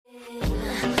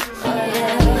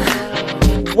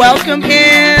Welcome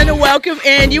in, welcome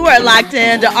in. You are locked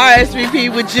in to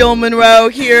RSVP with Jill Monroe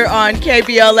here on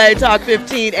KBLA Talk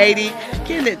 1580.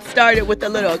 Getting it started with a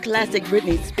little classic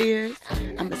Britney Spears.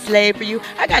 I'm a slave for you.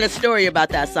 I got a story about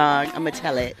that song. I'm going to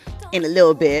tell it in a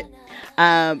little bit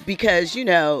because, you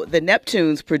know, the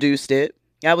Neptunes produced it.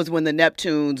 That was when the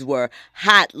Neptunes were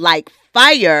hot like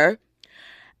fire.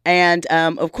 And,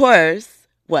 of course,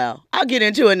 well, I'll get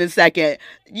into it in a second.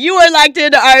 You are locked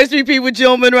into RSVP with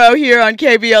Jill Monroe here on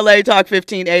KBLA Talk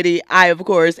 1580. I, of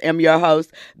course, am your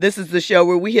host. This is the show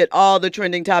where we hit all the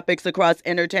trending topics across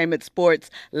entertainment, sports,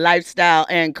 lifestyle,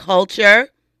 and culture.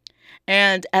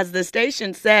 And as the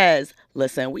station says,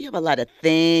 listen, we have a lot of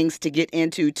things to get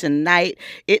into tonight.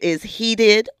 It is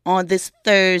heated on this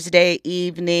Thursday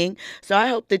evening. So I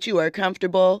hope that you are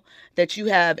comfortable, that you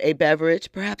have a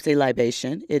beverage, perhaps a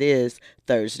libation. It is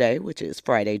Thursday, which is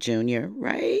Friday Junior,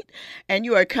 right? And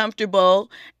you are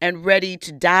comfortable and ready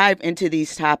to dive into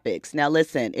these topics. Now,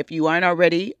 listen, if you aren't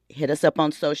already, hit us up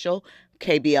on social,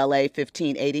 KBLA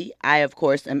 1580. I, of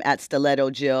course, am at Stiletto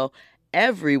Jill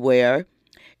everywhere.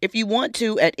 If you want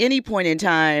to, at any point in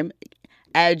time,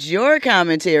 add your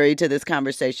commentary to this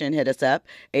conversation, hit us up,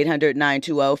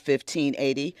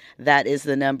 800-920-1580. That is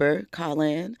the number. Call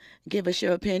in. Give us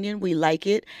your opinion. We like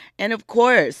it. And, of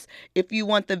course, if you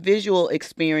want the visual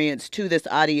experience to this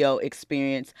audio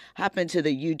experience, hop into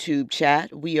the YouTube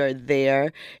chat. We are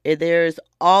there. There's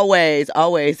always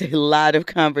a lot of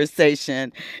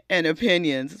conversation and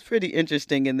opinions. It's pretty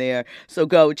interesting in there. So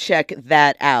go check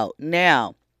that out.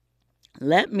 Now,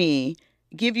 let me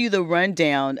give you the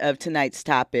rundown of tonight's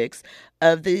topics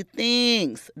of the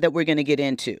things that we're going to get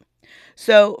into.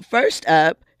 So first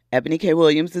up, Eboni K.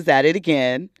 Williams is at it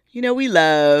again. You know, we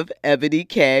love Eboni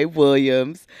K.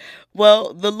 Williams.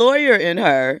 Well, the lawyer in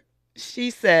her, she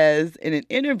says in an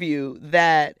interview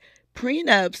that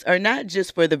prenups are not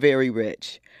just for the very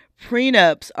rich.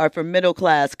 Prenups are for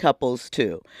middle-class couples,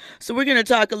 too. So we're going to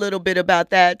talk a little bit about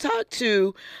that. Talk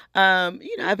to, I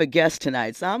have a guest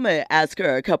tonight, so I'm going to ask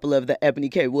her a couple of the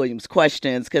Eboni K. Williams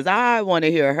questions because I want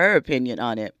to hear her opinion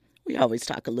on it. We always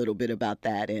talk a little bit about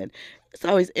that, and it's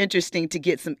always interesting to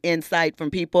get some insight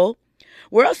from people.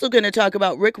 We're also going to talk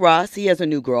about Rick Ross. He has a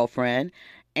new girlfriend,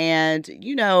 and,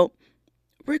 you know,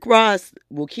 Rick Ross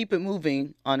will keep it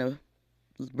moving on a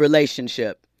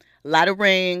relationship. A lot of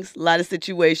rings, a lot of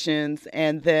situations,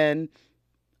 and then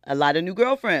a lot of new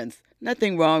girlfriends.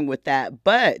 Nothing wrong with that.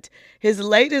 But his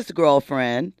latest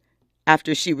girlfriend,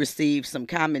 after she received some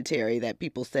commentary that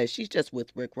people say she's just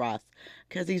with Rick Ross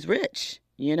because he's rich,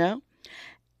 you know?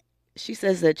 She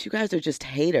says that you guys are just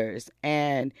haters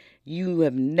and you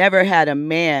have never had a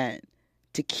man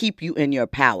to keep you in your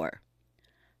power.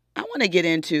 I want to get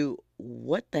into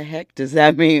what the heck does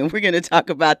that mean? We're going to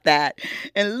talk about that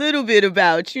and a little bit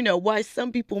about, you know, why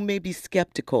some people may be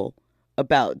skeptical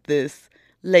about this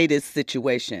latest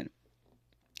situation.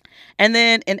 And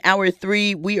then in hour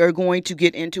 3, we are going to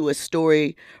get into a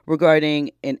story regarding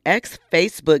an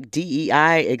ex-Facebook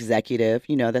DEI executive,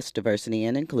 you know, that's diversity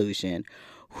and inclusion,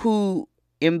 who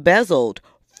embezzled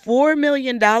 $4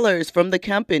 million from the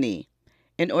company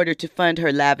in order to fund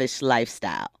her lavish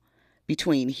lifestyle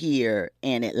between here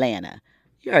and Atlanta.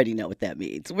 You already know what that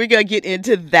means. We're going to get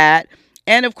into that.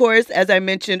 And of course, as I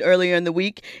mentioned earlier in the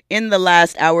week, in the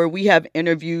last hour, we have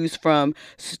interviews from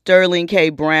Sterling K.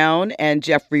 Brown and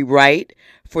Jeffrey Wright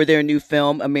for their new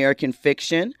film, American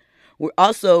Fiction. We're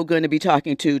also going to be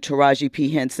talking to Taraji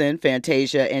P. Henson,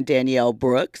 Fantasia, and Danielle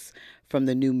Brooks from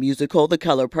the new musical, The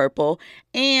Color Purple.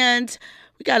 And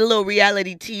we got a little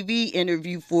reality TV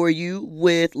interview for you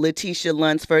with Letitia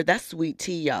Lunsford. That's Sweet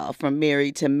Tea, y'all, from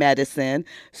Married to Medicine.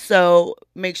 So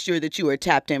make sure that you are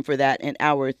tapped in for that in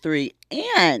hour 3.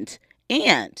 And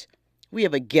we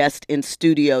have a guest in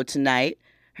studio tonight.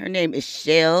 Her name is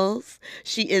Chellz.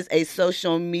 She is a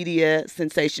social media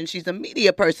sensation. She's a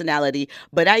media personality,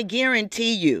 but I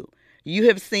guarantee you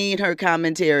have seen her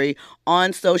commentary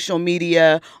on social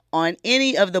media, on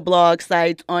any of the blog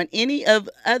sites, on any of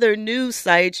other news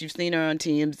sites. You've seen her on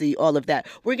TMZ, all of that.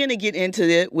 We're going to get into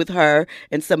it with her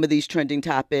and some of these trending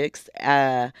topics.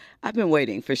 I've been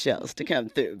waiting for Chellz to come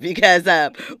through because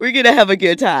we're going to have a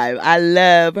good time. I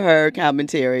love her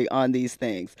commentary on these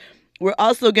things. We're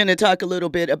also going to talk a little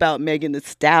bit about Megan Thee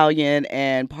Stallion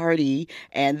and Party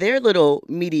and their little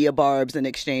media barbs and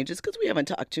exchanges because we haven't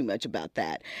talked too much about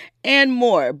that and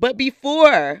more. But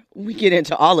before we get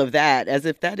into all of that, as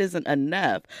if that isn't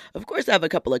enough, of course, I have a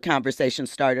couple of conversation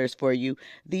starters for you.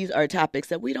 These are topics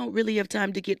that we don't really have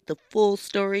time to get the full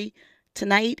story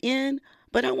tonight in,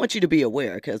 but I want you to be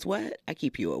aware because what? I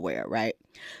keep you aware, right?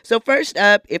 So first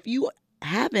up, if you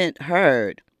haven't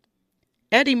heard,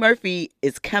 Eddie Murphy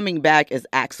is coming back as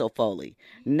Axel Foley.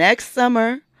 Next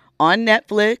summer on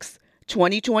Netflix,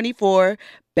 2024,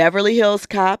 Beverly Hills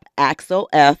Cop Axel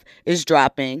F is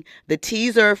dropping. The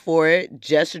teaser for it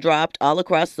just dropped all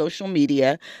across social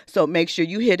media, so make sure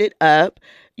you hit it up.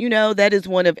 You know, that is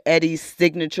one of Eddie's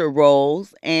signature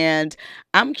roles, and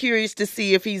I'm curious to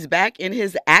see if he's back in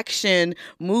his action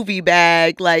movie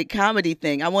bag, like comedy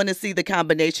thing. I want to see the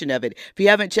combination of it. If you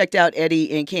haven't checked out Eddie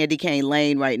in Candy Cane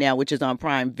Lane right now, which is on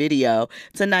Prime Video,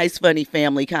 it's a nice, funny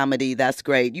family comedy. That's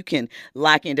great. You can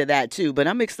lock into that too, but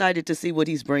I'm excited to see what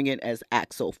he's bringing as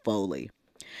Axel Foley.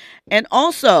 And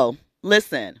also,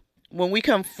 listen, when we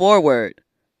come forward,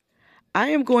 I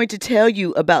am going to tell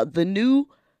you about the new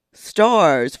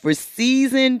stars for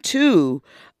season 2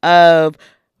 of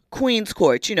Queen's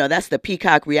Court. You know, that's the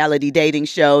Peacock reality dating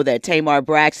show that Tamar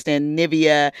Braxton,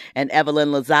 Nivea, and Evelyn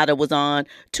Lozada was on.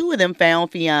 2 of them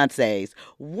found fiancés.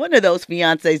 One of those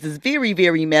fiancés is very,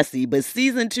 very messy, but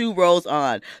season 2 rolls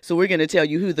on. So we're going to tell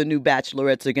you who the new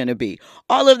bachelorettes are going to be.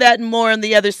 All of that and more on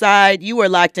the other side. You are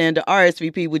locked into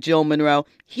RSVP with Jill Monroe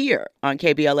here on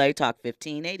KBLA Talk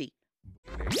 1580.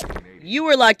 You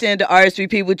were locked into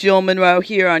RSVP with Jill Monroe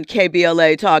here on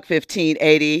KBLA Talk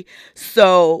 1580.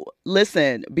 So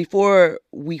listen, before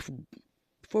we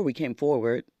came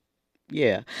forward,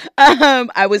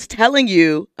 I was telling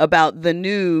you about the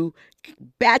new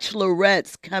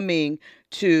bachelorettes coming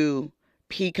to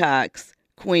Peacock's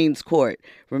Queen's Court.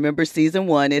 Remember season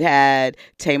 1, it had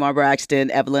Tamar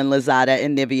Braxton, Evelyn Lozada,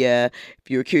 and Nivea.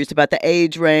 If you were curious about the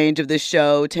age range of this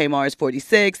show, Tamar is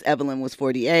 46, Evelyn was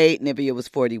 48, Nivea was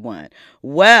 41.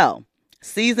 Well,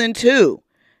 season 2,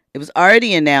 it was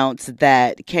already announced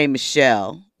that K.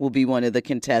 Michelle will be one of the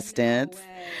contestants. No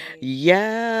way.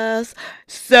 Yes.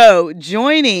 So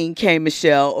joining K.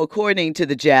 Michelle, according to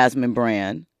the Jasmine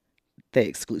brand, they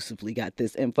exclusively got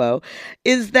this info,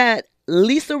 is that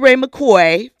Lisa Ray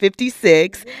McCoy,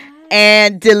 56,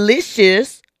 and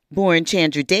Delicious, born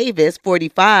Chandra Davis,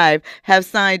 45, have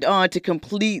signed on to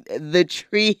complete the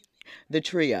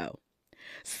trio.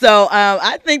 So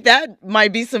I think that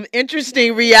might be some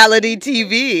interesting reality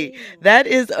TV. That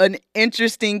is an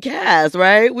interesting cast,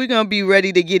 right? We're going to be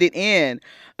ready to get it in.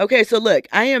 Okay, so look,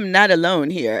 I am not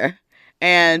alone here.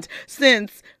 And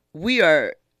since we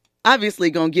are obviously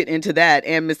going to get into that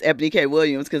and Miss Eboni K.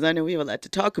 Williams, because I know we have a lot to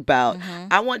talk about.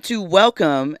 I want to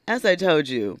welcome, as I told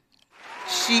you,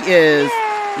 she is,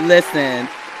 listen,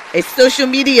 a social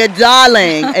media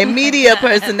darling, a media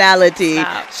personality.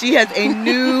 Stop. She has a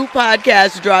new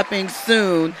podcast dropping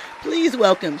soon. Please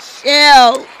welcome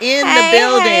Chellz in the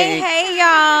building. Hey,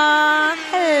 y'all.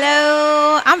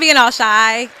 Hello. I'm being all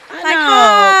shy.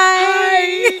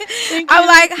 Hi. I'm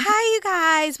like, hi, you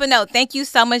guys. But no, thank you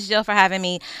so much, Jill, for having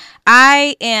me.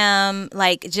 I am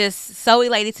just so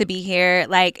elated to be here.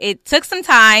 It took some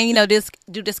time, just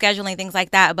due to scheduling, things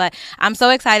like that. But I'm so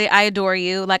excited. I adore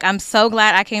you. I'm so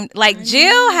glad I came.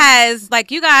 Jill has,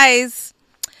 you guys,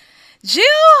 Jill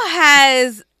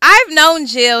has. I've known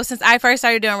Jill since I first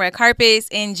started doing red carpets,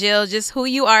 and Jill, just who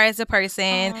you are as a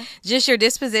person, just your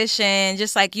disposition,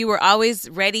 just you were always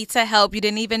ready to help. You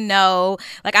didn't even know.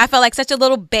 I felt like such a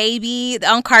little baby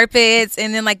on carpets,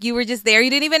 and then you were just there. You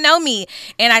didn't even know me.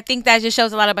 And I think that just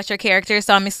shows a lot about your character.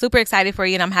 So I'm super excited for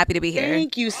you, and I'm happy to be here.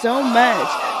 Thank you so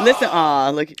much. Listen,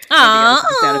 look,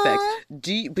 sound effects.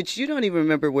 But you don't even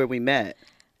remember where we met.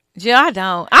 Jill, I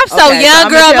don't. I'm so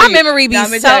young, girl. My memory be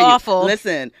so awful.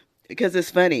 Listen. Because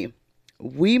it's funny.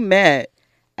 We met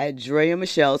at Dre and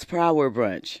Michelle's Power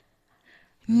Brunch.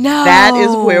 No. That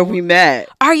is where we met.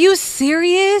 Are you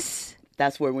serious?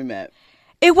 That's where we met.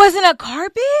 It wasn't a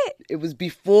carpet? It was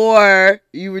before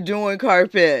you were doing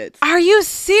carpets. Are you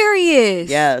serious?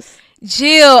 Yes.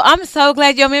 Jill, I'm so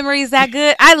glad your memory is that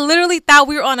good. I literally thought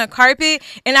we were on a carpet,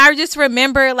 and I just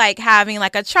remember having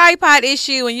a tripod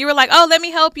issue, and you were like, oh, let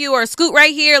me help you, or scoot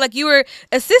right here. You were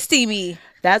assisting me.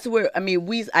 That's where,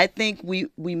 I think we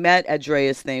met at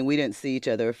Drea's thing. We didn't see each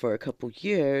other for a couple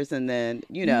years, and then,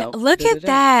 Look at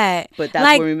that. But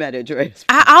that's where we met at Drea's.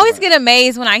 I always get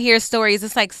amazed when I hear stories.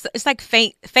 It's like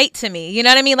fate to me. You know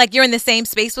what I mean? You're in the same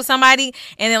space with somebody,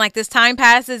 and then this time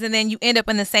passes, and then you end up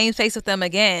in the same space with them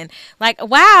again. Wow,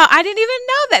 I didn't even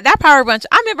know that Power Brunch.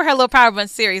 I remember her little Power Brunch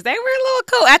series. They were a little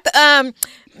cool at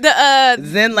the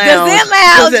Zen Lounge. The Zen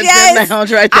Lounge, yes. Zen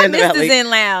Lounge right there I in the miss valley. the Zen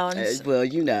Lounge.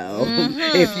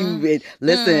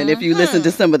 If you listen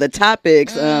to some of the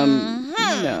topics,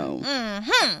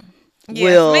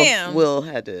 Yes, we'll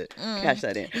have to catch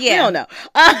that in. Yeah. We don't know.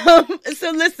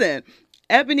 So listen,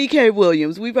 Eboni K.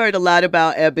 Williams. We've heard a lot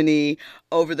about Eboni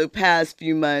over the past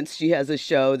few months. She has a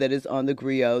show that is on the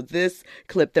Griot. This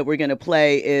clip that we're going to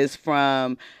play is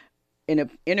from in an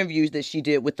interview that she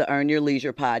did with the Earn Your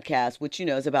Leisure podcast, which,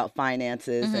 is about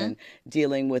finances and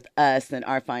dealing with us and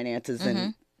our finances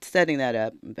and setting that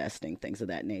up, investing, things of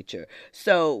that nature.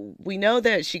 So we know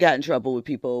that she got in trouble with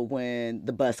people when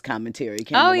the bus commentary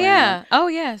came around. Yeah. Oh,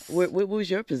 yes. What was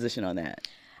your position on that?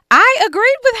 I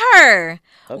agreed with her.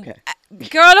 Okay.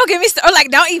 Girl, don't get me started. Like,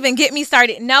 don't even get me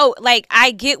started. No, like,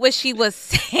 I get what she was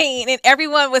saying, and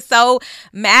everyone was so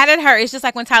mad at her. It's just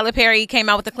like when Tyler Perry came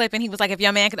out with the clip, and he was like, if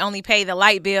your man could only pay the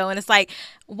light bill. And it's like,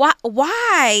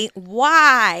 why?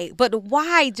 But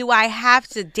why do I have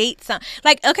to date some?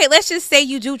 Like, okay, let's just say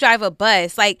you do drive a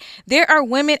bus. Like, there are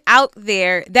women out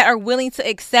there that are willing to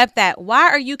accept that. Why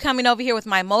are you coming over here with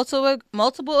my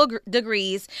multiple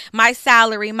degrees, my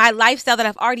salary, my lifestyle that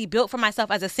I've already built for myself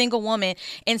as a single woman,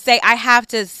 and say I have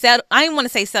to settle? I don't want to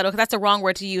say settle because that's the wrong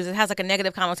word to use. It has like a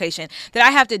negative connotation. That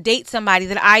I have to date somebody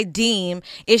that I deem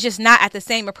is just not at the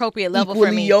same appropriate level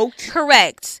for me. Yoked.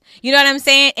 Correct. You know what I'm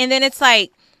saying? And then it's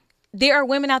like, there are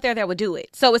women out there that would do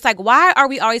it. So it's like, why are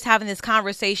we always having this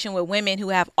conversation with women who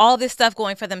have all this stuff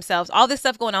going for themselves, all this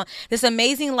stuff going on, this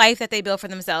amazing life that they build for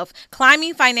themselves,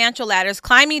 climbing financial ladders,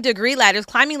 climbing degree ladders,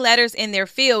 climbing ladders in their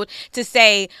field to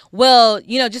say, well,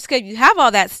 just because you have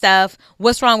all that stuff,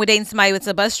 what's wrong with dating somebody that's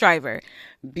a bus driver?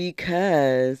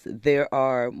 Because there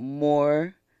are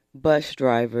more bus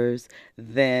drivers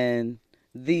than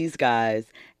these guys.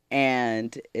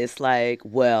 And it's like,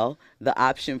 well, the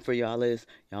option for y'all is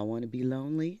y'all want to be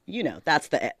lonely. That's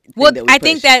the thing that we I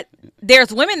think that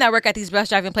there's women that work at these bus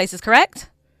driving places, correct?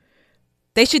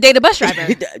 They should date a bus driver.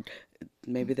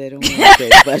 Maybe they don't want to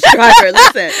date a bus driver.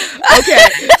 Listen, okay,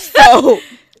 so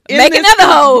make another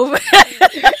hove.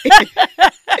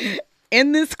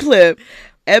 In this clip,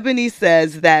 Eboni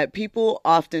says that people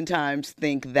oftentimes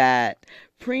think that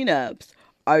prenups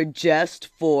are just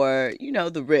for,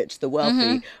 the rich, the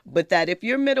wealthy, but that if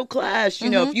you're middle class,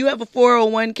 if you have a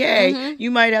 401k, you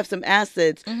might have some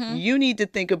assets, you need to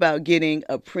think about getting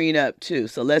a prenup too.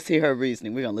 So let's hear her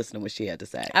reasoning. We're going to listen to what she had to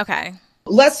say. Okay.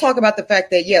 Let's talk about the fact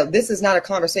that, this is not a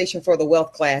conversation for the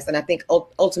wealth class. And I think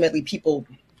ultimately people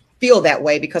feel that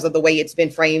way because of the way it's been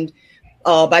framed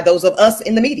by those of us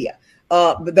in the media.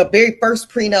 The very first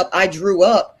prenup I drew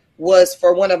up was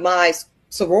for one of my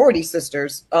sorority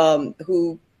sisters,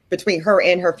 who between her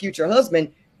and her future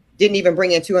husband didn't even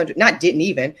bring in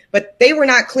but they were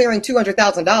not clearing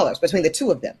 $200,000 between the two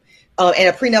of them. And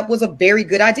a prenup was a very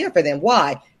good idea for them.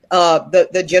 Why?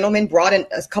 The gentleman brought in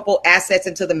a couple assets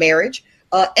into the marriage.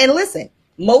 And listen,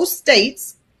 most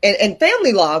states and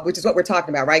family law, which is what we're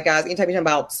talking about, right, guys? Anytime you're talking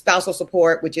about spousal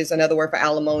support, which is another word for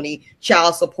alimony,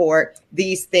 child support,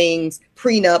 these things,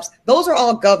 prenups, those are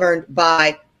all governed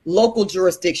by local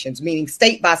jurisdictions, meaning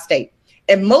state by state.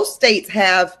 And most states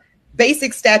have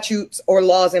basic statutes or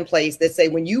laws in place that say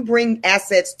when you bring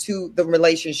assets to the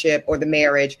relationship or the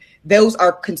marriage, those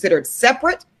are considered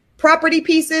separate property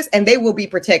pieces and they will be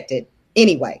protected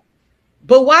anyway.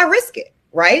 But why risk it,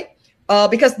 right?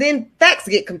 Because then facts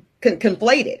get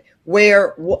conflated.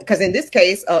 Because in this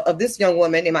case of this young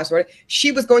woman in my story,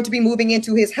 she was going to be moving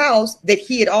into his house that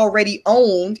he had already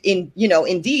owned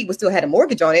indeed was still had a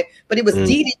mortgage on it, but it was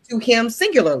deeded to him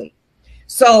singularly.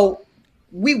 So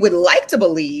we would like to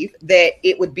believe that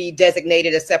it would be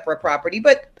designated as separate property,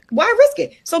 but why risk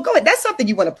it? So go ahead. That's something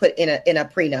you want to put in a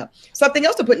prenup. Something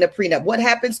else to put in a prenup. What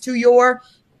happens to your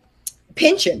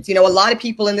pensions? A lot of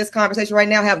people in this conversation right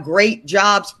now have great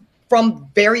jobs from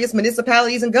various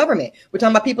municipalities and government. We're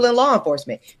talking about people in law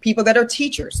enforcement, people that are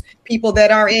teachers, people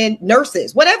that are in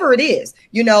nurses, whatever it is,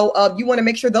 you want to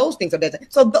make sure those things are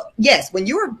designated. So yes, when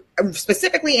you're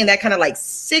specifically in that kind of like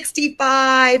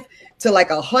 65 to like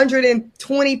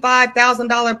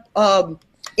 $125,000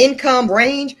 income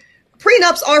range,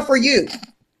 prenups are for you.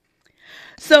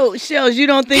 So Chellz, you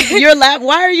don't think you're laughing?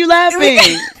 Why are you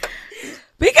laughing?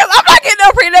 Because I'm not getting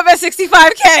no prenup at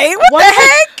 $65K. What the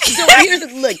heck? So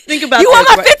look, think about you this. Want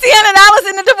my $1,500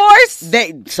 in the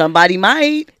divorce? Somebody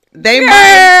might. They Girl.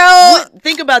 might.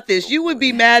 Think about this. You would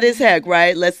be mad as heck,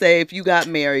 right? Let's say if you got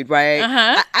married,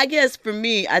 right? I guess for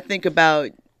me, I think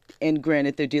about, and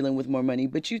granted, they're dealing with more money,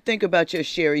 but you think about your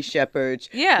Sherry Shepherds,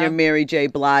 your Mary J.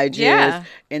 Bliges,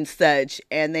 and such,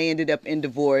 and they ended up in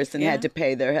divorce and had to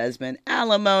pay their husband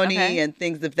alimony and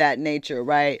things of that nature,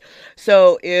 right?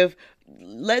 So if,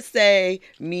 let's say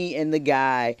me and the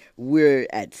guy, we're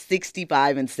at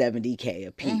 65 and 70K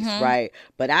a piece, right?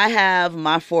 But I have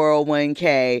my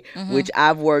 401k, which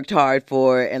I've worked hard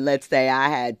for, and let's say I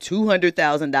had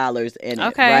 $200,000 in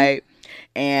it, right?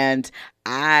 And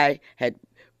I had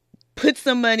put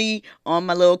some money on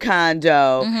my little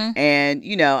condo, and,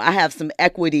 I have some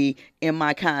equity in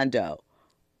my condo.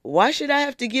 Why should I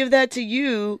have to give that to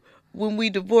you when we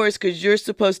divorce, because you're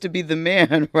supposed to be the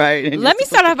man, right? And Let me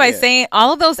start off by care. saying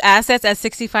all of those assets at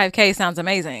 65K sounds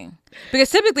amazing. Because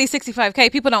typically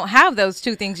 65K, people don't have those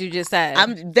two things you just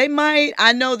said. They might.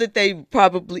 I know that they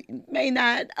probably may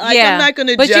not. Like, yeah, I'm not going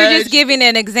to but judge. you're just giving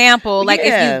an example. Like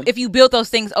Yeah. if you built those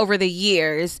things over the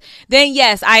years, then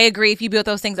yes, I agree. If you built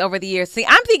those things over the years, see,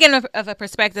 I'm thinking of a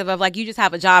perspective of like you just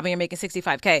have a job and you're making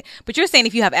 65K, but you're saying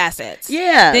if you have assets,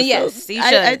 Yeah. then yes, so you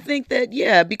should. I think that,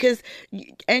 yeah, because,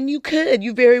 and you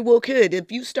very well could.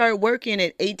 If you start working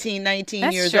at 18, 19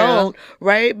 That's years true. old,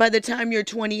 right? By the time you're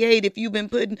 28, if you've been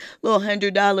putting a little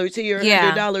 $100 here,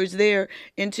 Yeah. $100 there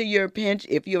into your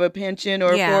pension, if you have a pension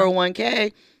or Yeah. a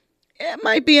 401k, it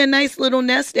might be a nice little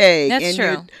nest egg. That's and true.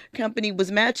 your company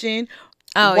was matching.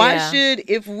 Oh, Why yeah. should,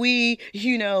 if we,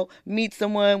 meet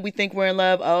someone, we think we're in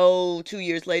love, 2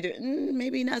 years later,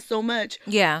 maybe not so much.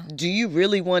 Yeah. Do you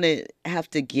really want to have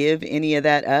to give any of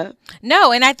that up?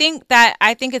 No, and I think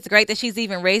it's great that she's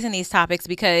even raising these topics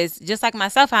because just like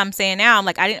myself, I'm saying now, I'm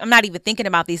like, I'm not even thinking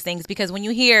about these things because when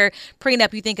you hear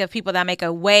prenup, you think of people that make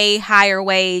a way higher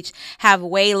wage, have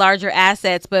way larger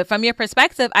assets. But from your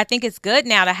perspective, I think it's good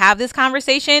now to have this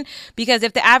conversation because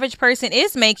if the average person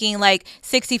is making like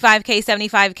 65K,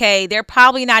 75K, they're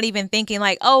probably not even thinking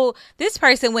like, oh, this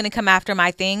person wouldn't come after my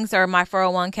things or my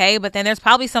 401k, but then there's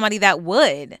probably somebody that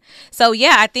would. So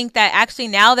yeah, I think that actually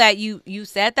now that you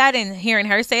said that and hearing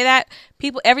her say that,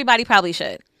 everybody probably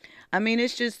should. I mean,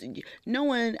 it's just, no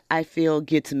one, I feel,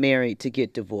 gets married to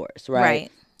get divorced, right?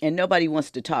 Right. And nobody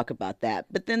wants to talk about that.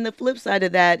 But then the flip side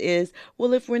of that is,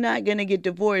 well, if we're not going to get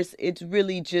divorced, it's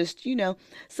really just,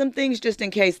 some things just in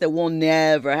case that we'll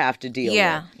never have to deal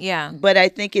with. Yeah. But I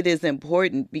think it is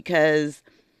important because,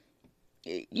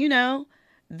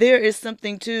 there is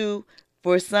something to,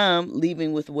 for some,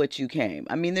 leaving with what you came.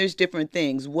 I mean, there's different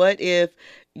things. What if,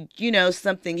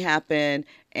 something happened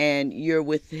and you're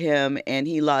with him and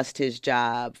he lost his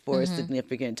job for a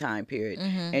significant time period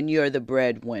and you're the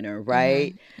breadwinner,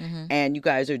 right? And you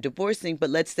guys are divorcing, but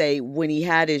let's say when he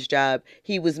had his job,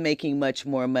 he was making much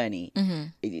more money.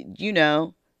 You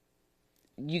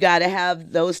got to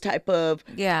have those type of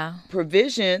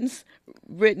provisions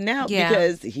written out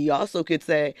because he also could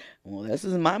say, well, this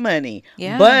is my money,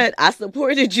 but I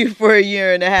supported you for a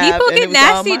year and a half. People and get it was all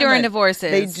nasty my during money.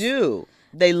 divorces. They do.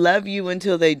 They love you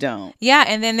until they don't. Yeah,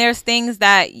 and then there's things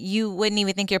that you wouldn't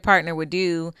even think your partner would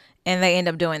do, and they end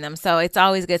up doing them. So it's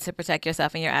always good to protect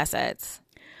yourself and your assets.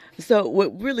 So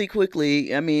really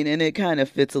quickly, I mean, and it kind of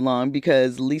fits along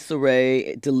because Lisa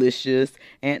Ray, Delicious,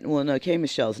 and K.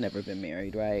 Michelle's never been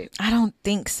married, right? I don't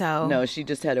think so. No, she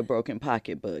just had a broken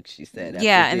pocketbook, she said. after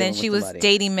Yeah, and then dealing she with was somebody.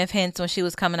 dating Miff Hints when she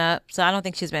was coming up. So I don't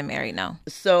think she's been married, no.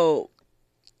 So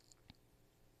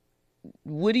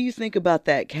what do you think about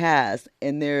that cast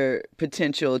and their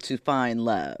potential to find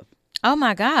love? Oh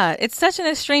my God, it's such an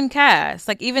extreme cast.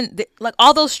 Like even like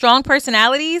all those strong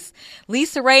personalities,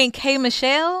 Lisa Ray and K.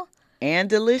 Michelle. And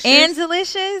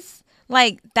Delicious?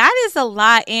 Like that is a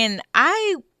lot. And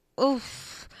I would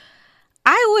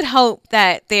hope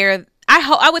that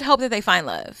I would hope that they find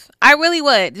love. I really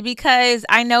would, because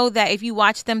I know that if you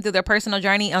watch them through their personal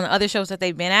journey on the other shows that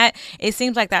they've been at, it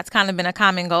seems like that's kind of been a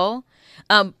common goal.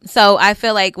 So I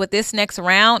feel like with this next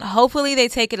round, hopefully they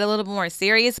take it a little bit more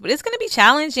serious, but it's going to be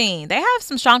challenging. They have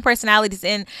some strong personalities,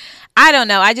 and I don't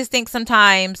know. I just think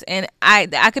sometimes, and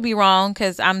I could be wrong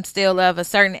because I'm still of a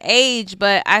certain age,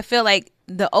 but I feel like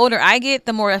the older I get,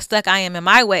 the more stuck I am in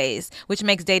my ways, which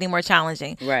makes dating more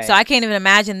challenging. Right. So I can't even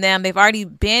imagine them. They've already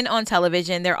been on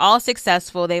television. They're all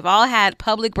successful. They've all had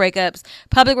public breakups,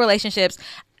 public relationships.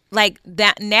 Like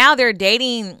that. Now they're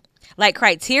dating like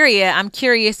criteria. I'm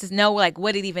curious to know like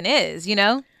what it even is,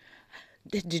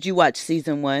 Did you watch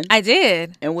season 1? I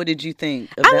did. And what did you think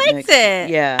of I that liked it.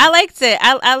 Yeah. I liked it.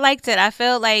 I liked it. I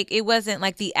felt like it wasn't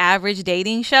like the average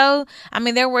dating show. I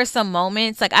mean, there were some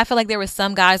moments. Like, I feel like there were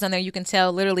some guys on there you can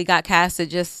tell literally got casted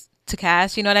just to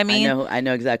cast. You know what I mean? I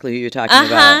know exactly who you're talking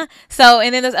about. So,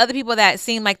 and then there's other people that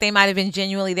seemed like they might have been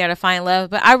genuinely there to find love.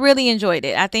 But I really enjoyed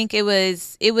it. I think it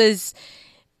was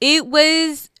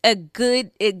a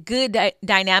good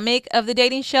dynamic of the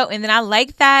dating show, and then I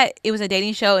like that it was a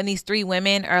dating show, and these 3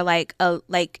 women are like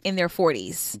in their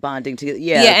 40s bonding together.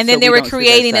 and then they were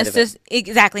creating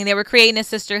exactly, and they were creating a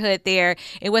sisterhood there.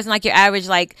 It wasn't like your average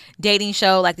like dating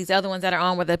show like these other ones that are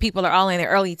on where the people are all in their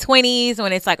early 20s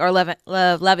when it's like or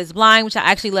Love is Blind, which I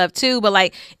actually love too, but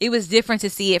like it was different to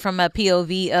see it from a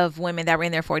POV of women that were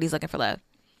in their 40s looking for love.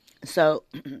 So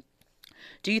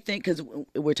do you think, because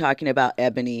we're talking about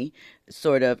Eboni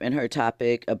sort of in her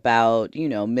topic about,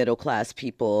 middle class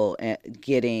people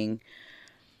getting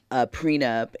a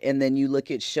prenup, and then you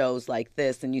look at shows like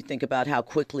this, and you think about how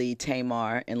quickly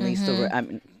Tamar and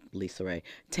Lisa Ray,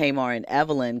 Tamar and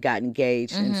Evelyn got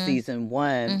engaged in season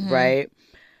 1, right?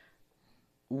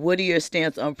 What are your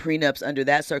stance on prenups under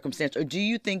that circumstance? Or do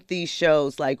you think these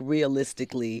shows, like,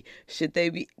 realistically, should they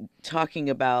be talking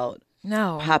about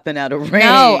popping out a ring?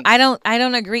 No, I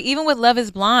don't agree. Even with Love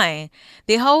is Blind,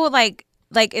 the whole like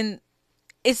in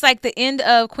it's like the end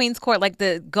of Queen's Court. Like,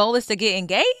 the goal is to get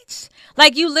engaged.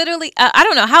 Like, you literally, I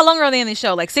don't know. How long are they in the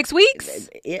show? Like 6 weeks?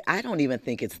 I don't even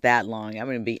think it's that long. I'm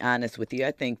going to be honest with you.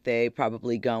 I think they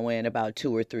probably go in about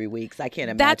 2 or 3 weeks. I can't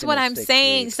imagine. That's what I'm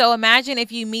saying. Weeks. So imagine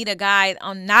if you meet a guy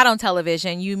not on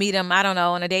television, you meet him, I don't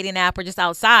know, on a dating app or just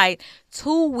outside,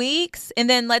 2 weeks. And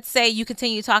then let's say you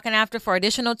continue talking after for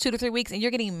additional 2 to 3 weeks and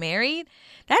you're getting married.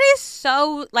 That is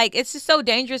so, like, it's just so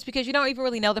dangerous because you don't even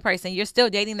really know the person. You're still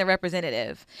dating the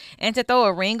representative. And to throw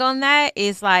a ring on that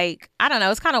is like, I don't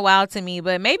know, it's kind of wild to me.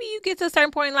 But maybe you get to a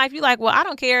certain point in life, you're like, well, I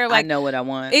don't care. Like, I know what I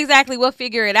want. Exactly. We'll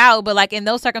figure it out. But like in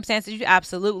those circumstances, you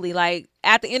absolutely, like,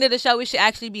 at the end of the show, it should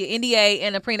actually be an NDA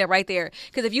and a prenup right there.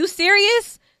 Because if you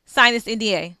serious, sign this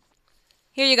NDA.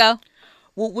 Here you go.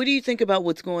 Well, what do you think about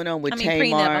what's going on with Tamar?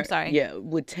 Prenup, I'm sorry. Yeah,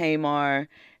 with Tamar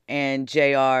and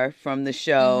JR from the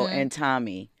show and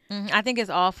Tommy. I think it's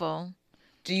awful.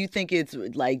 Do you think it's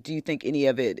like, do you think any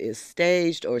of it is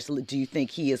staged, or do you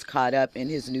think he is caught up in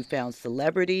his newfound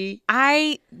celebrity?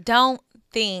 I don't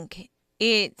think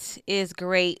it is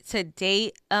great to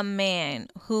date a man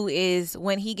who is,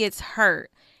 when he gets hurt,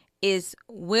 is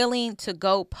willing to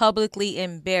go publicly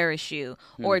embarrass you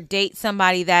or date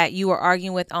somebody that you are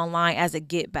arguing with online as a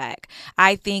get back.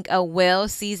 I think a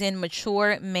well-seasoned,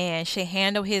 mature man should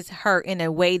handle his hurt in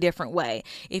a way different way.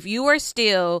 If you are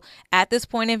still at this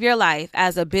point of your life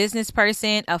as a business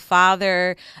person, a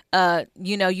father,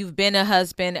 you've been a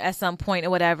husband at some point or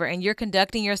whatever, and you're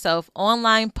conducting yourself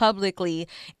online publicly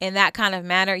in that kind of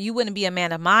manner, you wouldn't be a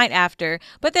man of mine after.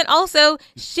 But then also,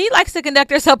 she likes to conduct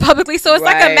herself publicly, so it's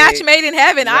like a match made in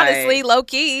heaven, honestly, low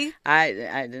key.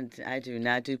 I do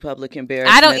not do public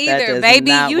embarrassment. I don't either,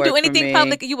 baby. You do anything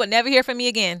public, you will never hear from me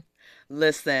again.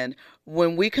 Listen,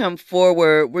 when we come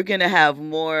forward, we're going to have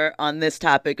more on this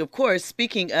topic. Of course,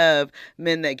 speaking of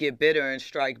men that get bitter and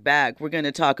strike back, we're going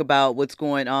to talk about what's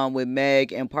going on with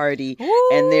Meg and Party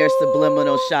and their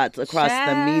subliminal shots across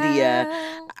the media.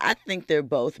 I think they're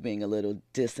both being a little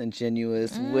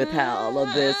disingenuous with how all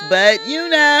of this, but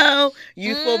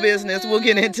youthful business. We'll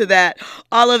get into that.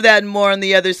 All of that and more on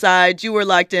the other side. You were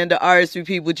locked into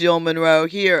RSVP with Jill Monroe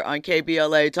here on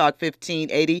KBLA Talk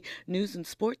 1580. News and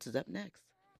sports is up next.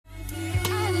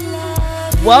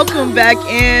 Welcome back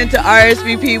into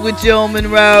RSVP with Jill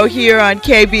Monroe here on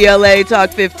KBLA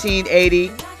Talk 1580.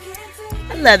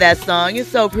 I love that song. It's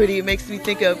so pretty. It makes me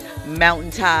think of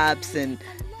mountaintops, and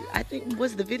I think,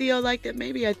 was the video like that?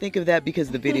 Maybe I think of that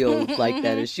because the video was like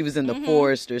that, or she was in the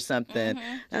forest or something.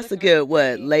 That's a good,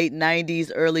 late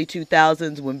 90s, early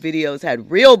 2000s when videos had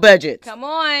real budgets. Come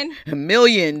on. $1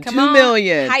 million, $2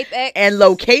 million. Hype X. And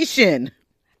location.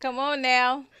 Come on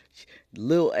now.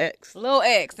 Lil X.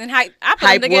 And Hype. I put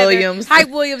Hype them together. Williams. Hype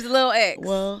Williams, Lil X.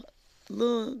 Well,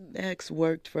 Lil X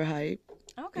worked for Hype.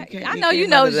 Okay. I know you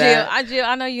know, Jill.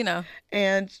 I know you know.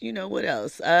 And you know what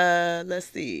else? Let's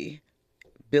see.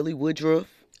 Billy Woodruff.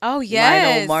 Oh, yes.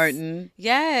 Lionel Martin.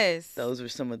 Yes. Those were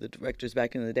some of the directors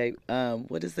back in the day.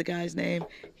 What is the guy's name?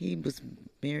 He was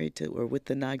married to or with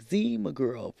the Noxzema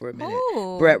girl for a minute.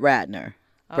 Ooh. Brett Ratner.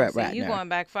 Brett Ratner. You going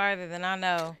back farther than I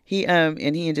know. He and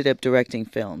he ended up directing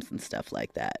films and stuff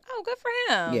like that. Oh, good for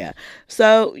him. Yeah.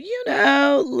 So,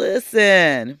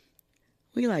 listen.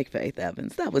 We like Faith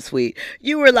Evans. That was sweet.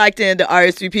 You were locked into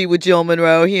RSVP with Jill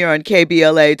Monroe here on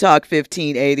KBLA Talk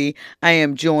 1580. I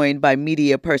am joined by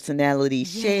media personality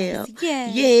Chellz.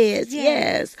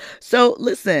 Yes. So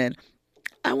listen,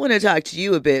 I want to talk to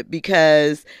you a bit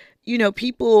because,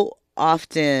 people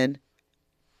often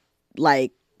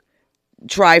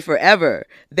try forever.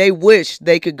 They wish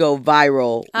they could go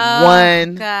viral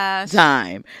one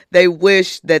time. They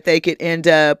wish that they could end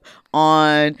up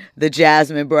on the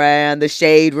Jasmine Brand, the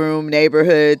Shade Room,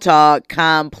 Neighborhood Talk,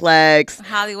 Complex,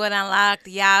 Hollywood Unlocked,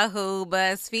 Yahoo,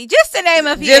 BuzzFeed, just to name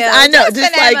a few.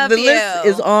 The list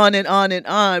is on and on and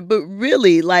on. But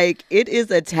really, it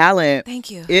is a talent.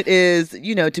 Thank you. It is,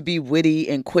 to be witty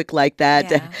and quick like that,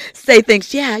 to say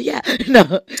things,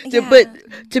 but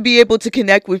to be able to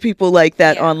connect with people like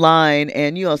that online.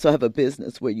 And you also have a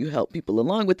business where you help people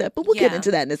along with that. But we'll get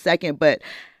into that in a second. But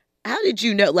How did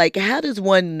you know? Like, how does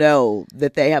one know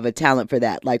that they have a talent for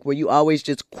that? Like, were you always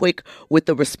just quick with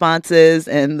the responses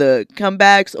and the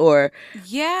comebacks, or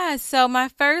Yeah, so my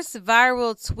first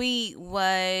viral tweet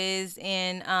was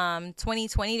in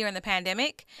 2020 during the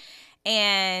pandemic,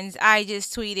 and I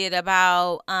just tweeted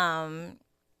about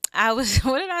I was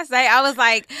what did I say? I was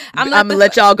like, I'm gonna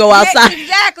let y'all go yeah, outside?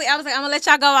 exactly. I was like, I'm gonna let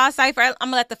y'all go outside for. I'm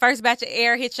gonna let the first batch of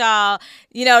air hit y'all,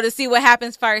 you know, to see what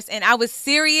happens first. And I was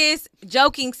serious,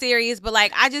 joking serious, but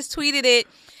like I just tweeted it.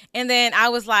 And then I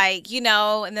was like, you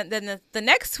know, and then the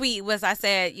next tweet was I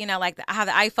said, you know, like how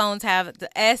the iPhones have the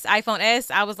iPhone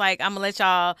S. I was like, I'm gonna let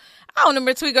y'all. I don't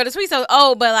remember tweet go to tweet. So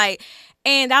but like.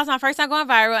 And that was my first time going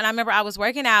viral. And I remember I was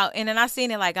working out and then I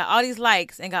seen it like got all these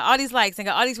likes and got all these likes and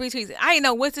got all these retweets. I didn't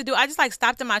know what to do. I just like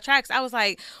stopped in my tracks. I was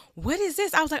like, what is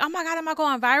this? I was like, oh my God, am I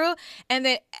going viral? And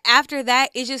then after that,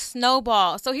 it just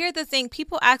snowballed. So here's the thing.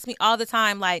 People ask me all the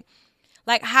time, like,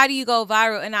 how do you go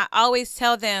viral? And I always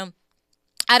tell them,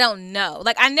 I don't know.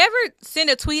 Like I never send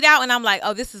a tweet out and I'm like,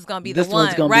 oh, this is gonna be the This one's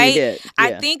one, gonna right? be a hit. I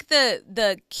Yeah. think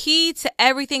the key to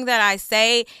everything that I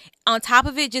say, on top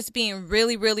of it just being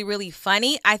really, really, really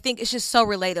funny, I think it's just so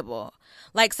relatable.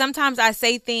 Like sometimes I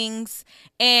say things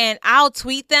and I'll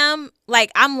tweet them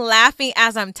like I'm laughing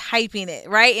as I'm typing it,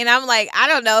 right? And I'm like, I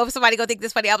don't know if somebody gonna think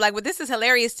this funny. I'm like, well, this is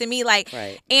hilarious to me. Like,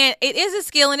 Right. and it is a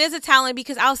skill and is a talent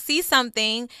because I'll see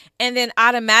something and then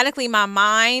automatically my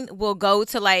mind will go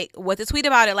to like what to tweet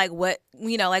about it, like what,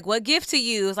 you know, like what gift to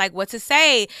use, like what to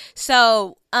say.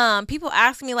 So people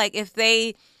ask me like if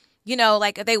they, you know,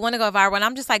 like if they want to go viral, and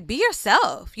I'm just like, be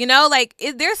yourself, you know, like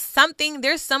there's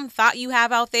some thought you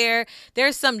have out there,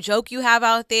 there's some joke you have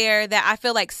out there that I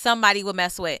feel like somebody will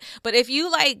mess with. But if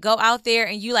you like go out there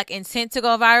and you like intent to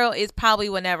go viral, it probably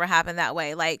will never happen that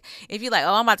way. Like if you like,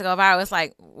 oh, I'm about to go viral, it's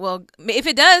like, well, if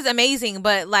it does, amazing,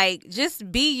 but like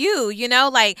just be you know,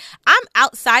 like I'm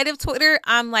outside of Twitter,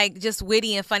 I'm like just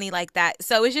witty and funny like that.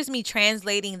 So it's just me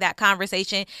translating that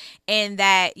conversation and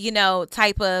that, you know,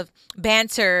 type of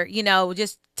banter, you know,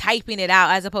 just typing it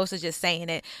out as opposed to just saying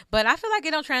it. But I feel like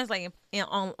it don't translate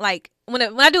on like when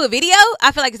I do a video,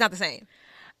 I feel like it's not the same.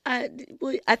 I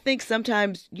think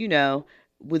sometimes, you know,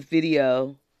 with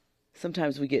video,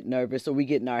 sometimes we get nervous or we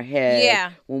get in our head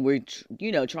Yeah. when we're,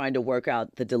 you know, trying to work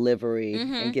out the delivery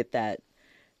Mm-hmm. and get that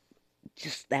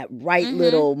just that right Mm-hmm.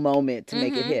 little moment to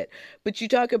make it Mm-hmm. hit. But you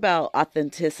talk about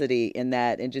authenticity in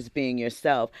that and just being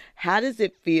yourself. How does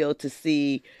it feel to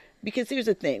see? Because here's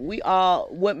the thing,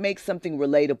 what makes something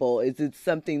relatable is it's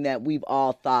something that we've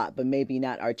all thought, but maybe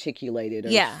not articulated or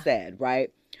Yeah. said,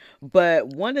 right? But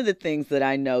one of the things that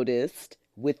I noticed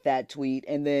with that tweet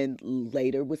and then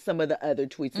later with some of the other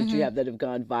tweets that you Mm-hmm. have that have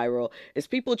gone viral is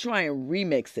people try and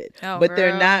remix it, Oh, but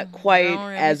they're girl. not quite Don't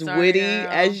get me as started, witty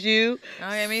girl. as you. Don't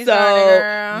get me So started,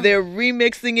 girl. they're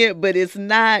remixing it, but it's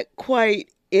not quite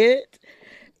it.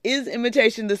 Is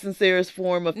imitation the sincerest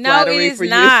form of No, it flattery is for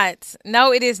you? not.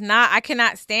 No, it is not. I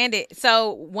cannot stand it.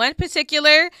 So one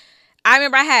particular, I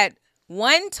remember I had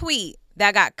one tweet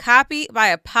that got copied by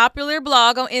a popular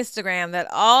blog on Instagram that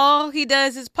all he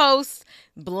does is post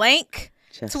blank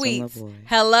Just a tweets. little boy.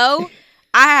 Hello.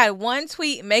 I had one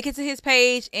tweet make it to his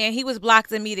page and he was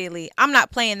blocked immediately. I'm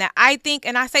not playing that. I think,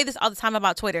 and I say this all the time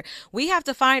about Twitter, we have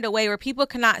to find a way where people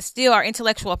cannot steal our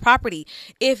intellectual property.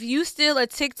 If you steal a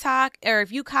TikTok or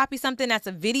if you copy something that's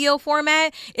a video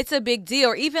format, it's a big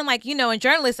deal. Or even like, you know, in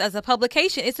journalists as a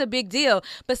publication, it's a big deal.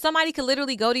 But somebody could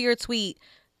literally go to your tweet,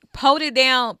 pull it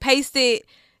down, paste it,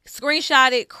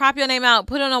 screenshot it, crop your name out,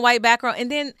 put it on a white background, and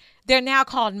then they're now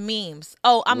called memes.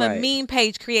 Oh, I'm Right. a meme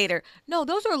page creator. No,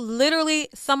 those are literally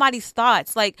somebody's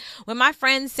thoughts. Like when my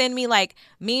friends send me like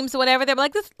memes or whatever, they're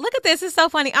like, look at this, it's so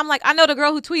funny. I'm like, I know the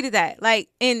girl who tweeted that. Like,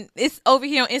 and it's over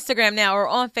here on Instagram now or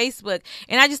on Facebook.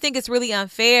 And I just think it's really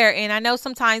unfair. And I know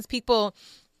sometimes people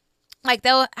like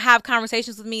they'll have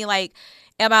conversations with me like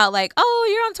about like, oh,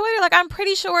 you're on Twitter. Like, I'm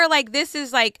pretty sure like this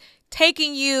is like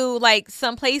taking you like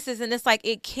some places, and it's like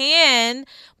it can,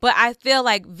 but I feel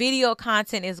like video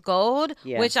content is gold,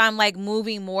 Yeah. which I'm like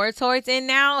moving more towards in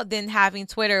now than having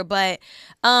Twitter. But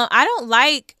I don't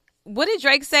like, what did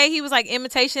Drake say? He was like,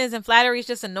 imitations and flattery is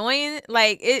just annoying.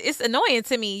 Like it's annoying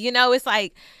to me, you know. It's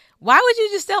like, why would you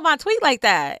just steal my tweet like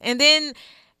that? And then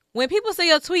when people see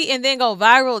your tweet and then go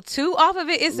viral too off of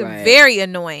it, it's Right. very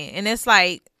annoying. And it's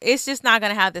like, it's just not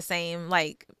gonna have the same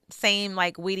like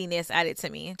wittiness added to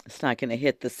me. It's not going to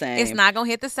hit the same. It's not gonna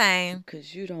hit the same.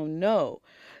 Because you don't know.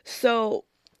 So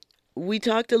we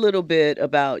talked a little bit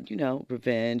about,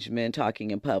 revenge, men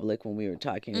talking in public when we were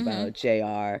talking about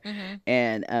JR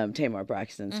and Tamar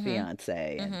Braxton's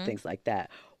fiance and things like that.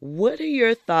 What are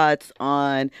your thoughts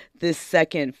on this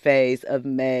second phase of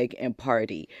Meg and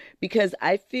Party? Because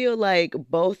I feel like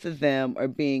both of them are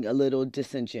being a little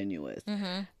disingenuous.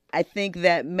 I think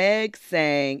that Meg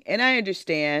saying, and I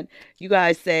understand, you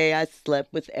guys say I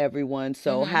slept with everyone,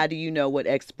 so how do you know what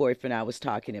ex-boyfriend I was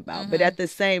talking about? But at the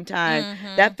same time,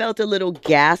 that felt a little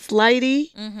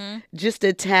gaslighty, just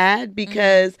a tad,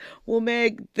 because, well,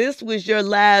 Meg, this was your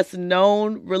last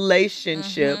known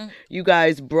relationship. You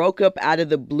guys broke up out of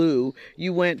the blue.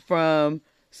 You went from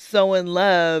so in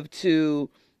love to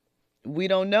we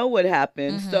don't know what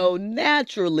happened. So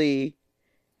naturally,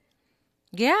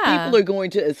 people are going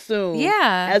to assume,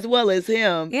 as well as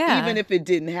him, even if it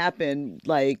didn't happen,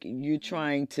 like you're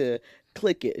trying to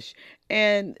cliquish.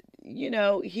 And,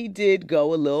 he did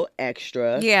go a little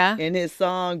extra in his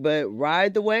song, but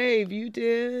Ride the Wave, you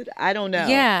did. I don't know.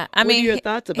 Yeah. What are your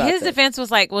thoughts about his this? defense was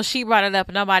like, well, she brought it up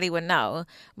and nobody would know.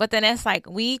 But then it's like,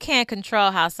 we can't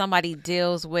control how somebody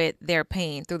deals with their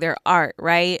pain through their art,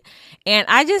 right? And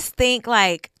I just think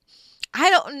like, I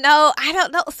don't know.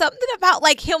 Something about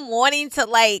like him wanting to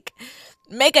like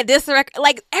make a diss record.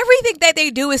 Like everything that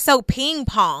they do is so ping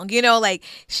pong, like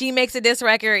she makes a diss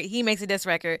record, he makes a diss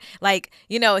record. Like,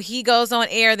 he goes on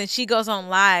air, then she goes on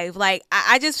live. Like,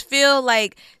 I just feel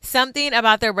like something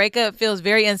about their breakup feels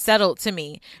very unsettled to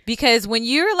me, because when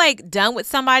you're like done with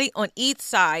somebody on each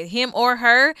side, him or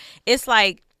her, it's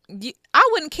like, I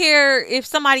wouldn't care if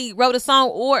somebody wrote a song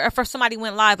or if somebody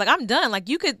went live. Like, I'm done. Like,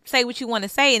 you could say what you want to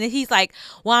say. And then he's like,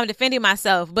 well, I'm defending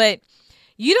myself. But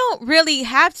you don't really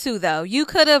have to, though. You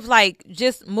could have, like,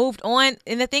 just moved on.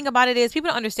 And the thing about it is, people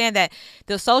don't understand that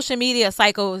the social media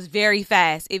cycle is very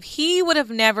fast. If he would have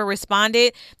never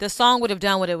responded, the song would have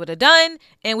done what it would have done,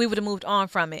 and we would have moved on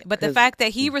from it. But the fact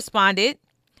that he responded,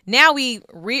 now we're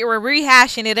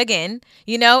rehashing it again,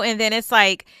 and then it's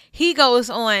like he goes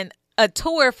on a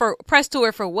press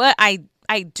tour for what I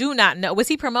do not know. Was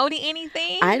he promoting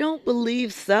anything? I don't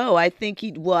believe so. I think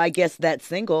I guess that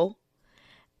single.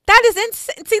 That is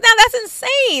insane. See, now that's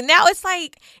insane. Now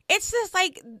it's just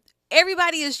like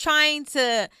everybody is trying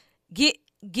to get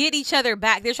each other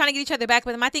back. They're trying to get each other back.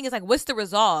 But my thing is like, what's the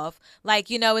resolve? Like,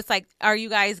 it's like, are you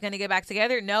guys going to get back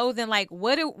together? No. Then like,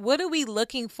 what are we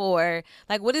looking for?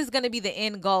 Like, what is going to be the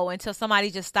end goal until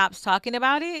somebody just stops talking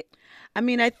about it? I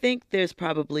mean, I think there's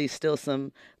probably still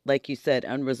some, like you said,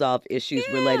 unresolved issues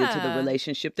related to the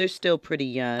relationship. They're still pretty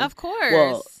young. Of course.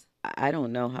 Well, I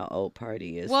don't know how old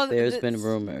Party is. Well, there's been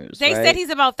rumors. They said he's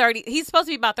about 30. He's supposed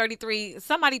to be about 33.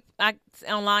 Somebody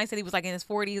online said he was like in his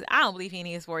 40s. I don't believe he in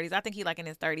his 40s. I think he like in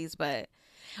his 30s. But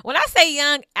when I say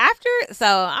young, so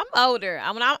I'm older.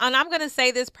 I'm going to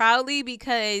say this proudly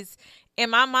because in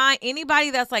my mind,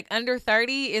 anybody that's like under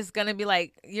 30 is going to be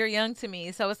like, you're young to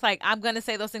me. So it's like, I'm going to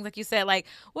say those things like you said, like,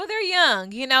 well, they're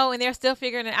young, and they're still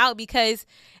figuring it out, because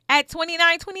at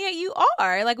 29, 28, you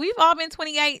are. Like, we've all been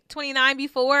 28, 29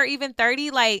 before, even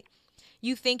 30. Like,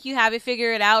 you think you have it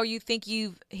figured out, or you think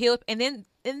you've healed, and then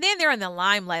they're in the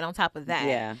limelight on top of that.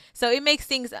 Yeah. So it makes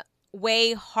things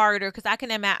way harder, because I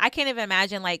can't even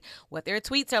imagine like what their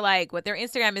tweets are like, what their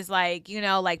Instagram is like,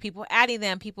 like people adding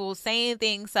them, people saying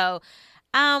things. So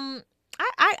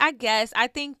I guess I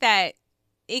think that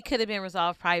it could have been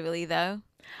resolved privately, though.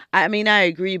 I mean, I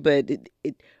agree, but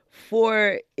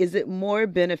is it more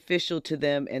beneficial to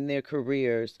them and their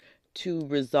careers to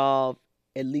resolve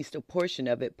at least a portion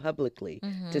of it publicly,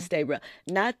 to stay real?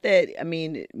 Not that, I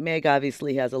mean, Meg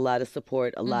obviously has a lot of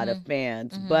support, a lot of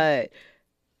fans, but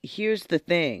here's the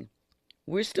thing.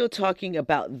 We're still talking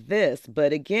about this,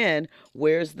 but again,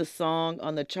 where's the song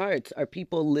on the charts? Are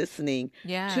people listening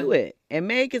to it? And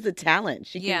Meg is a talent.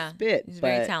 She can spit. She's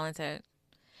very talented.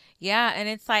 Yeah, and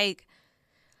it's like,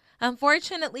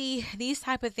 unfortunately, these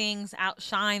type of things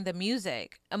outshine the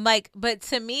music. But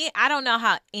to me, I don't know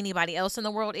how anybody else in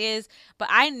the world is, but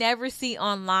I never see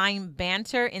online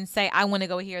banter and say, I want to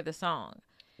go hear the song.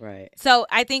 Right. So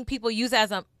I think people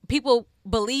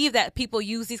believe that people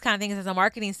use these kind of things as a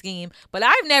marketing scheme, but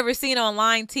I've never seen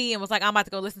online tea and was like, I'm about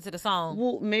to go listen to the song.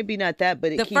 Well, maybe not that,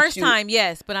 but the first time,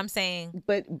 yes, but I'm saying.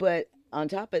 But on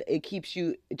top of it, it keeps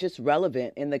you just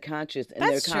relevant in the conscious in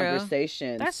their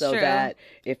conversation. That's so true. That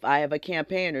if I have a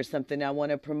campaign or something I want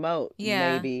to promote,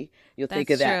 maybe you'll think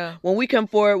of that. True. When we come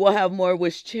forward, we'll have more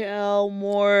with Chell,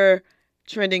 more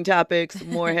trending topics,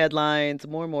 more headlines,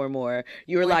 more.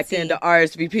 You were locked into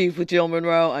RSVP with Jill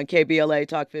Monroe on KBLA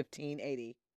Talk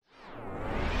 1580.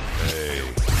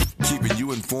 Hey, keeping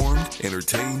you informed,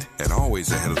 entertained, and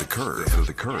always ahead of the curve.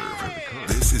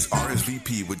 This is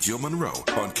RSVP with Jill Monroe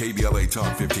on KBLA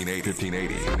Talk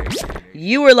 1580.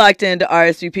 You were locked into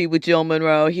RSVP with Jill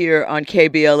Monroe here on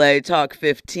KBLA Talk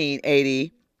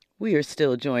 1580. We are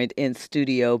still joined in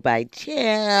studio by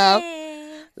Jill.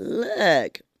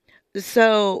 Look,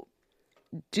 so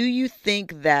do you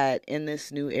think that in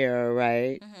this new era,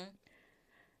 right? Mm-hmm.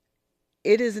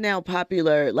 It is now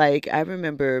popular. Like, I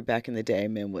remember back in the day,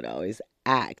 men would always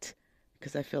act,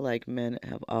 because I feel like men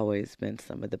have always been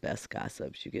some of the best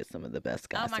gossips. You get some of the best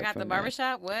Oh gossip my God, the from men.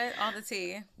 barbershop? What? All the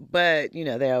tea. But,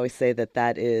 they always say that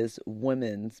that is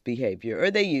women's behavior,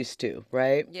 or they used to,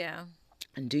 right? Yeah.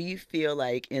 And do you feel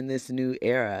like in this new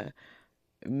era,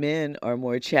 men are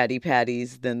more chatty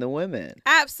patties than the women?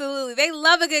 Absolutely. They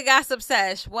love a good gossip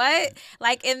sesh. What?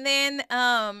 Like, and then,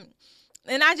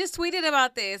 and I just tweeted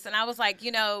about this, and I was like,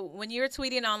 when you're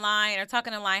tweeting online or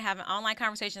talking online, having online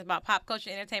conversations about pop culture,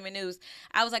 entertainment news,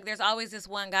 I was like, there's always this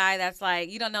one guy that's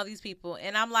like, you don't know these people.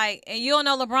 And I'm like, and you don't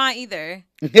know LeBron either.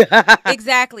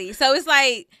 Exactly. So it's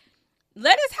like,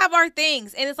 let us have our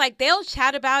things. And it's like, they'll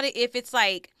chat about it if it's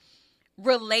like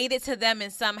related to them in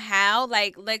somehow.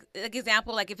 Like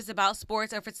example, like if it's about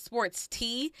sports or if it's sports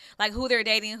tea, like who they're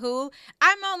dating who.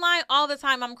 I'm online all the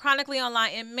time. I'm chronically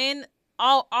online, and men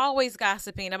always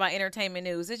gossiping about entertainment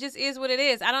news. It just is what it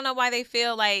is. I don't know why they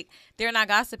feel like they're not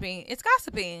gossiping. It's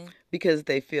gossiping. Because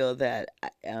they feel that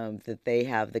that they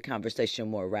have the conversation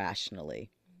more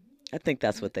rationally. I think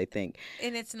that's what they think.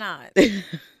 And it's not.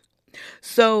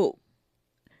 So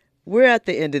we're at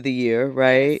the end of the year,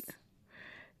 right? Yes.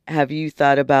 Have you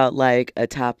thought about like a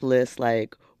top list?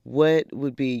 Like what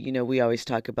would be, we always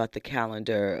talk about the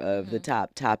calendar of the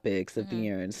top topics of the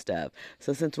year and stuff.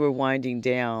 So since we're winding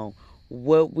down,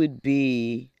 what would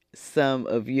be some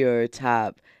of your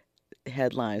top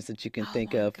headlines that you can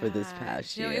think of for this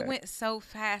past Jill, year? it went so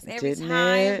fast. Every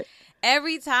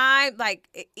time, like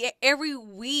every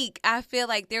week, I feel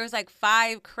like there was like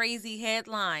 5 crazy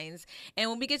headlines. And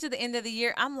when we get to the end of the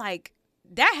year, I'm like,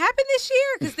 that happened this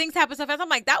year? Because things happen so fast. I'm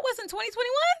like, that wasn't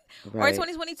 2021 or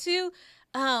 2022.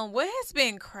 What has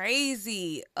been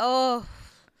crazy? Oh.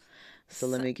 So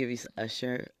let me give you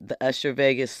the Usher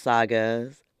Vegas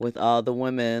sagas with all the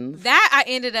women's. That I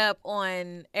ended up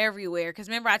on everywhere. Because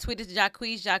remember, I tweeted to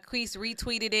Jacquees. Jacquees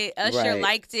retweeted it. Usher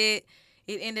liked it.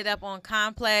 It ended up on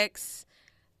Complex.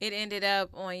 It ended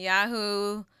up on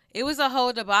Yahoo. It was a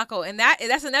whole debacle. And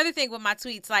that's another thing with my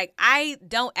tweets. Like, I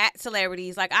don't at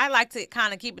celebrities. Like, I like to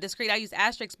kind of keep it discreet. I use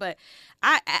asterisks, but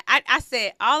I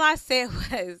said, all I said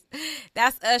was,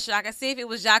 that's Usher. I can see if it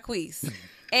was Jacquees.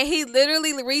 And he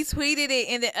literally retweeted it,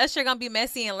 and then Usher gonna be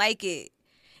messy and like it.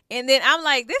 And then I'm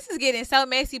like, this is getting so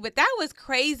messy, but that was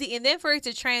crazy. And then for it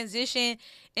to transition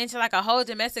into like a whole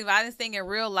domestic violence thing in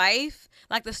real life,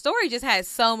 like the story just had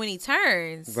so many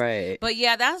turns. Right. But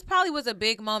yeah, that probably was a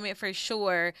big moment for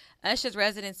sure. Usher's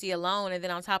residency alone. And then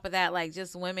on top of that, like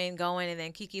just women going, and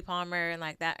then Keke Palmer and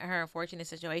like that, her unfortunate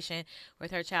situation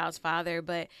with her child's father.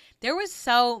 But there was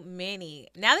so many.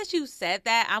 Now that you said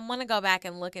that, I want to go back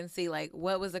and look and see like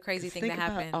what was the crazy thing that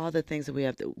happened. About all the things that we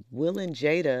have to. Will and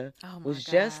Jada was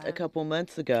just a couple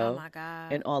months ago. Oh my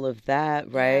God. And all of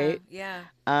that, right? Yeah.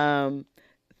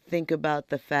 Think about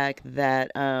the fact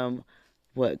that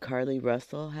Carly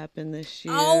Russell happened this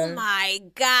year. Oh my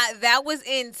God, that was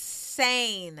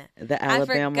insane. The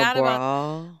Alabama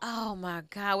brawl. Oh my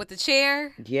God, with the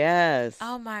chair. Yes.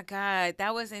 Oh my God,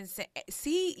 that was insane.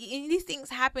 See, these things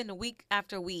happen week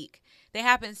after week. They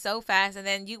happen so fast, and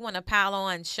then you want to pile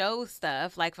on show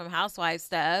stuff like from Housewives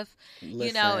stuff,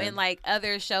 and like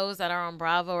other shows that are on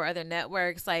Bravo or other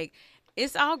networks, like.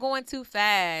 It's all going too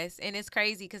fast, and it's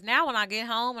crazy. Because now when I get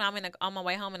home and I'm on my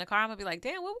way home in the car, I'm gonna be like,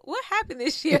 "Damn, what happened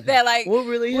this year that like what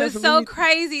really was so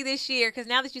crazy this year?" Because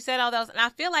now that you said all those, and I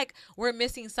feel like we're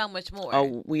missing so much more.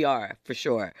 Oh, we are for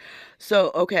sure.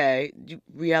 So okay,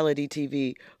 reality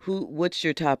TV. What's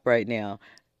your top right now?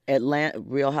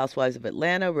 Real Housewives of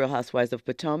Atlanta, Real Housewives of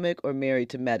Potomac, or Married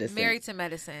to Medicine? Married to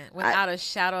Medicine, without a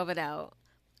shadow of a doubt.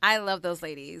 I love those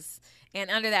ladies, and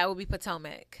under that would be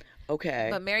Potomac. Okay.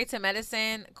 But Married to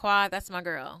Medicine, Quad, that's my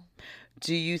girl.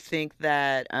 Do you think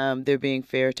that they're being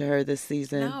fair to her this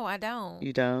season? No, I don't.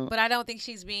 You don't? But I don't think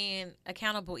she's being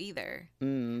accountable either.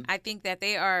 Mm. I think that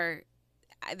there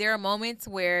are moments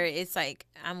where it's like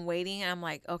I'm waiting and I'm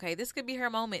like, okay, this could be her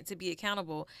moment to be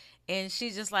accountable. And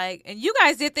she's just like, and you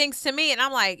guys did things to me. And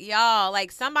I'm like, y'all,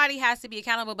 like somebody has to be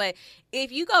accountable. But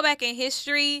if you go back in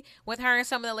history with her and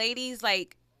some of the ladies,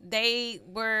 like, they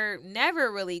were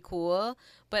never really cool,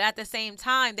 but at the same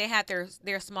time, they had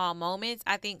their small moments.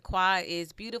 I think Quad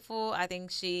is beautiful. I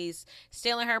think she's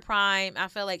still in her prime. I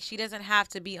feel like she doesn't have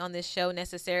to be on this show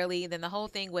necessarily. Then the whole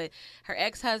thing with her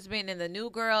ex-husband and the new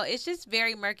girl, it's just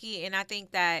very murky, and I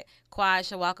think that Quad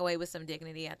should walk away with some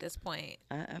dignity at this point.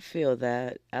 I feel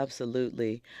that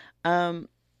absolutely. Um,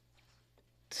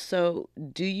 so,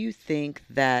 do you think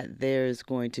that there's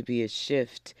going to be a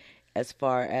shift as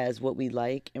far as what we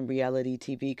like in reality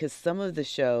TV? Because some of the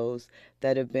shows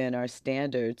that have been our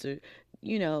standards are,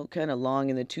 kind of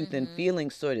long in the tooth and Mm-hmm. feeling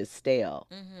sort of stale.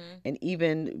 Mm-hmm. And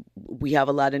even we have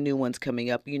a lot of new ones coming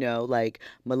up, like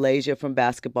Malaysia from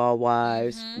Basketball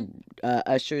Wives, Mm-hmm.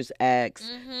 Usher's ex,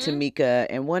 Mm-hmm. Tamika,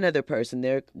 and one other person.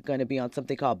 They're going to be on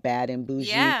something called Bad and Bougie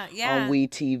Yeah, on yeah. We With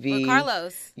TV.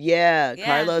 Carlos. Yeah, Yeah.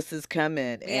 Carlos is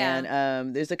coming, Yeah.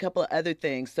 and there's a couple of other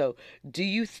things. So, do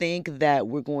you think that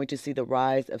we're going to see the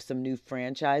rise of some new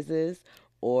franchises,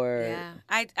 or Yeah,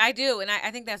 I do, and I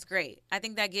think that's great. I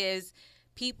think that gives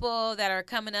people that are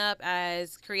coming up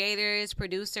as creators,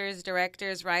 producers,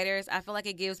 directors, writers, I feel like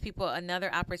it gives people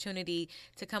another opportunity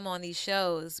to come on these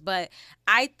shows. But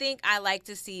I think I like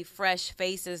to see fresh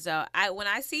faces though. When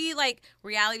I see like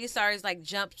reality stars like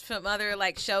jump from other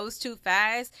like shows too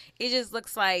fast, it just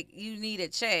looks like you need a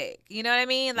check. You know what I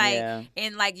mean? Like, yeah,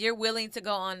 and like you're willing to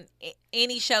go on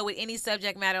any show with any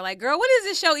subject matter. Like, girl, what is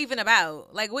this show even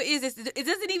about? Like, what is this? It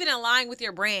doesn't even align with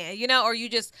your brand, or you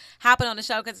just hopping on the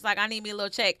show because it's like, I need me a little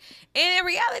check. And in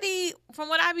reality, from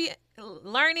what I be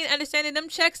learning, understanding, them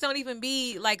checks don't even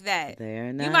be like that. they are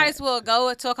You might not. as well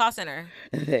go to a call center.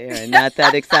 They are not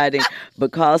that exciting.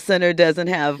 But call center doesn't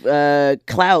have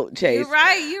clout chase. You're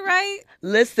right. You're right.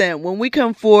 Listen, when we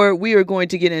come forward, we are going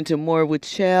to get into more with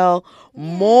Chell,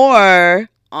 more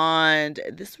on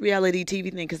this reality TV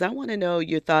thing, because I want to know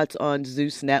your thoughts on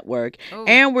Zeus Network. Oh,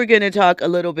 And we're going to talk a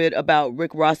little bit about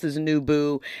Rick Ross's new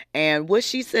boo and what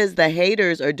she says the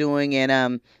haters are doing,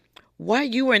 and why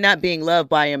you are not being loved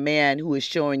by a man who is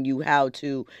showing you how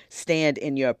to stand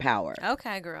in your power.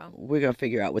 okay, girl. We're going to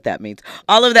figure out what that means.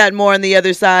 All of that and more on the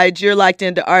other side. You're locked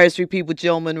into RSVP with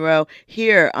Jill Monroe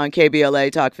here on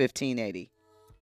KBLA Talk 1580.